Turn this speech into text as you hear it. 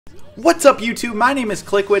What's up YouTube? My name is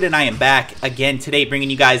Kliquid and I am back again today bringing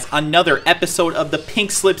you guys another episode of the Pink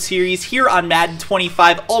Slip series here on Madden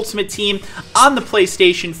 25 Ultimate Team on the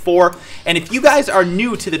PlayStation 4. And if you guys are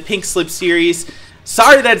new to the Pink Slip series,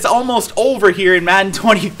 sorry that it's almost over here in Madden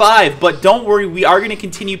 25, but don't worry, we are going to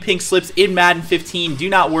continue Pink Slips in Madden 15. Do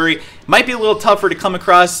not worry. It might be a little tougher to come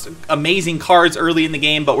across amazing cards early in the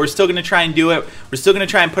game, but we're still going to try and do it. We're still going to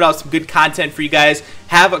try and put out some good content for you guys.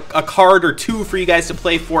 Have a card or two for you guys to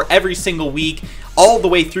play for every single week, all the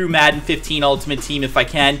way through Madden 15 Ultimate Team if I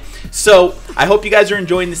can. So I hope you guys are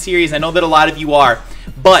enjoying the series. I know that a lot of you are.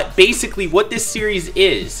 But basically what this series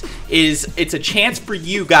is it's a chance for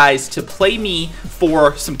you guys to play me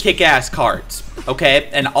for some kick-ass cards, okay?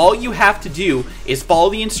 And all you have to do is follow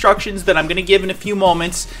the instructions that I'm going to give in a few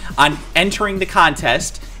moments on entering the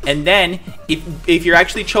contest. And then if you're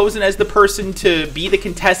actually chosen as the person to be the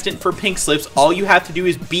contestant for Pink Slips, all you have to do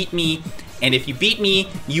is beat me. And if you beat me,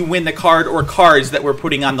 you win the card or cards that we're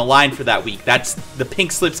putting on the line for that week. That's the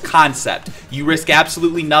Pink Slips concept. You risk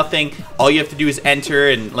absolutely nothing. All you have to do is enter,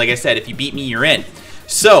 and like I said, if you beat me, you're in.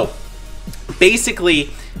 So, basically,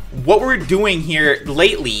 what we're doing here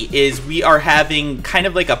lately is we are having kind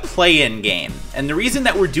of like a play-in game. And the reason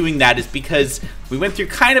that we're doing that is because we went through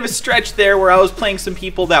kind of a stretch there where I was playing some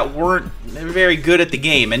people that weren't very good at the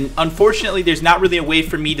game. And unfortunately, there's not really a way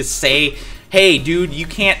for me to say, hey dude, you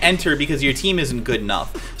can't enter because your team isn't good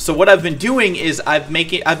enough. So what I've been doing is I've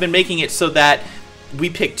been making it so that we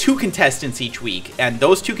pick two contestants each week, and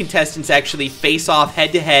those two contestants actually face off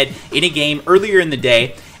head to head in a game earlier in the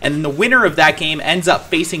day, and then the winner of that game ends up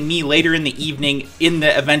facing me later in the evening in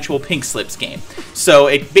the eventual Pink Slips game. So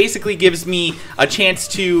it basically gives me a chance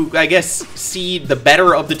to, I guess, see the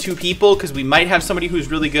better of the two people, because we might have somebody who's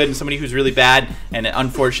really good and somebody who's really bad, and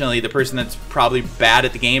unfortunately the person that's probably bad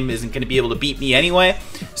at the game isn't going to be able to beat me anyway.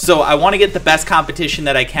 So I want to get the best competition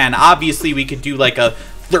that I can. Obviously we could do like a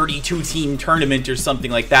 32-team tournament or something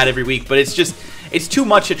like that every week, but it's too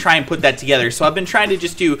much to try and put that together. So I've been trying to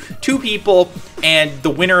just do two people, and the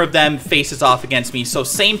winner of them faces off against me. So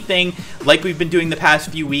same thing like we've been doing the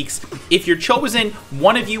past few weeks. If you're chosen,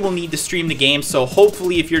 one of you will need to stream the game. So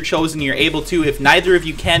hopefully if you're chosen, you're able to. If neither of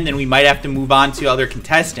you can, then we might have to move on to other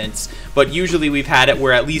contestants. But usually we've had it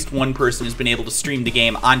where at least one person has been able to stream the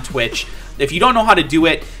game on Twitch. If you don't know how to do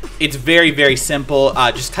it, it's very, very simple.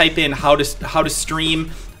 Just type in how to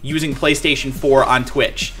stream using PlayStation 4 on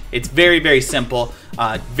Twitch. It's very, very simple.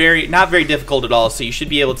 Not very difficult at all, so you should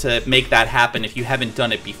be able to make that happen if you haven't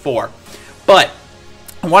done it before. But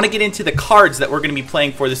I want to get into the cards that we're going to be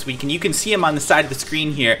playing for this week, and you can see them on the side of the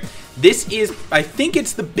screen here. This is, I think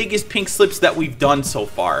it's the biggest Pink Slips that we've done so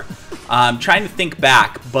far. I'm trying to think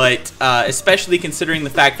back, but especially considering the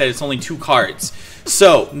fact that it's only two cards.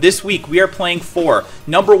 So, this week we are playing for,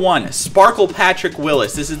 number one, Sparkle Patrick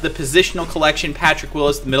Willis. This is the Positional Collection Patrick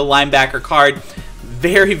Willis, the middle linebacker card.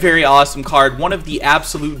 Very, very awesome card. One of the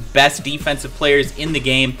absolute best defensive players in the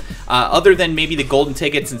game. Other than maybe the golden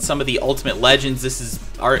tickets and some of the Ultimate Legends,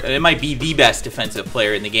 it might be the best defensive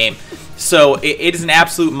player in the game. So it is an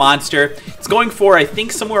absolute monster. It's going for, I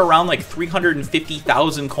think, somewhere around like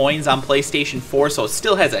 350,000 coins on PlayStation 4, so it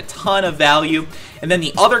still has a ton of value. And then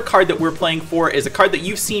the other card that we're playing for is a card that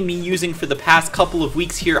you've seen me using for the past couple of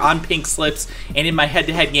weeks here on Pink Slips and in my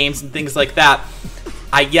head-to-head games and things like that.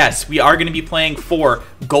 Yes, we are going to be playing for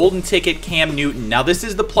Golden Ticket Cam Newton. Now, this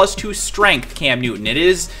is the +2 strength Cam Newton. It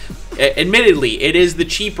is, admittedly, it is the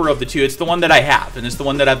cheaper of the two. It's the one that I have, and it's the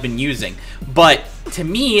one that I've been using. But to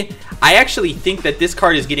me, I actually think that this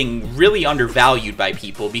card is getting really undervalued by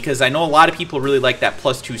people, because I know a lot of people really like that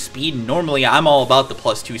 +2 speed. Normally, I'm all about the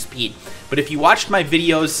 +2 speed. But if you watched my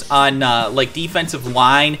videos on like defensive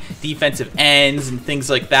line, defensive ends, and things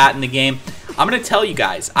like that in the game, I'm going to tell you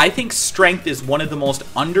guys, I think strength is one of the most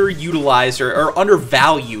underutilized or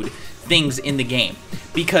undervalued things in the game,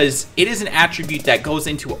 because it is an attribute that goes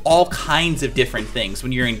into all kinds of different things.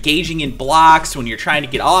 When you're engaging in blocks, when you're trying to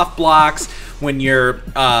get off blocks, when you're,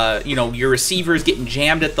 your receiver is getting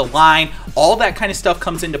jammed at the line, all that kind of stuff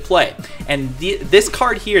comes into play. And this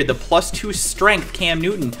card here, the +2 strength Cam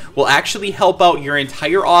Newton, will actually help out your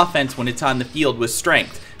entire offense when it's on the field with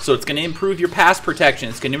strength. So it's going to improve your pass protection.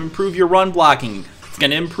 It's going to improve your run blocking. It's going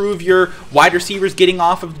to improve your wide receivers getting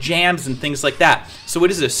off of jams and things like that. So it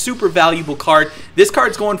is a super valuable card. This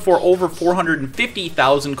card's going for over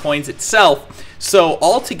 450,000 coins itself. So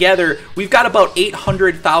altogether, we've got about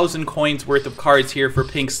 800,000 coins worth of cards here for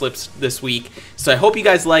Pink Slips this week. So I hope you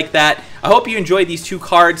guys like that. I hope you enjoyed these two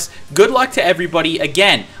cards. Good luck to everybody.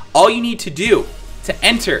 Again, all you need to do to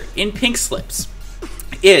enter in Pink Slips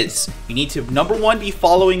is you need to, number one, be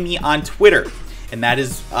following me on Twitter. and that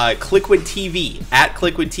is Kliquid TV, at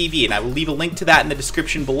Kliquid TV, and I will leave a link to that in the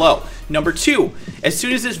description below. Number 2, as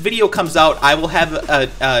soon as this video comes out, I will have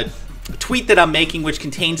a tweet that I'm making which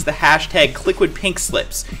contains the hashtag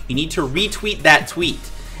KliquidPinkSlips. You need to retweet that tweet.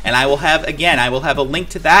 And I will have, again, I will have a link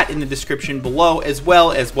to that in the description below, as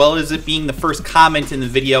well as it being the first comment in the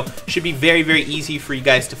video. Should be very, very easy for you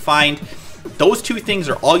guys to find. Those 2 things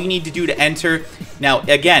are all you need to do to enter. Now,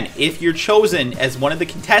 again, if you're chosen as one of the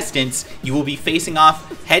contestants, you will be facing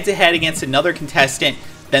off head-to-head against another contestant.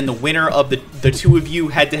 Then the winner of the 2 of you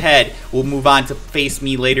head-to-head will move on to face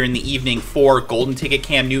me later in the evening for Golden Ticket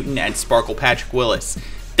Cam Newton and Sparkle Patrick Willis.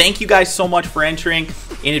 Thank you guys so much for entering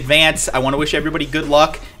in advance. I want to wish everybody good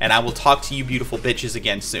luck, and I will talk to you beautiful bitches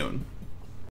again soon.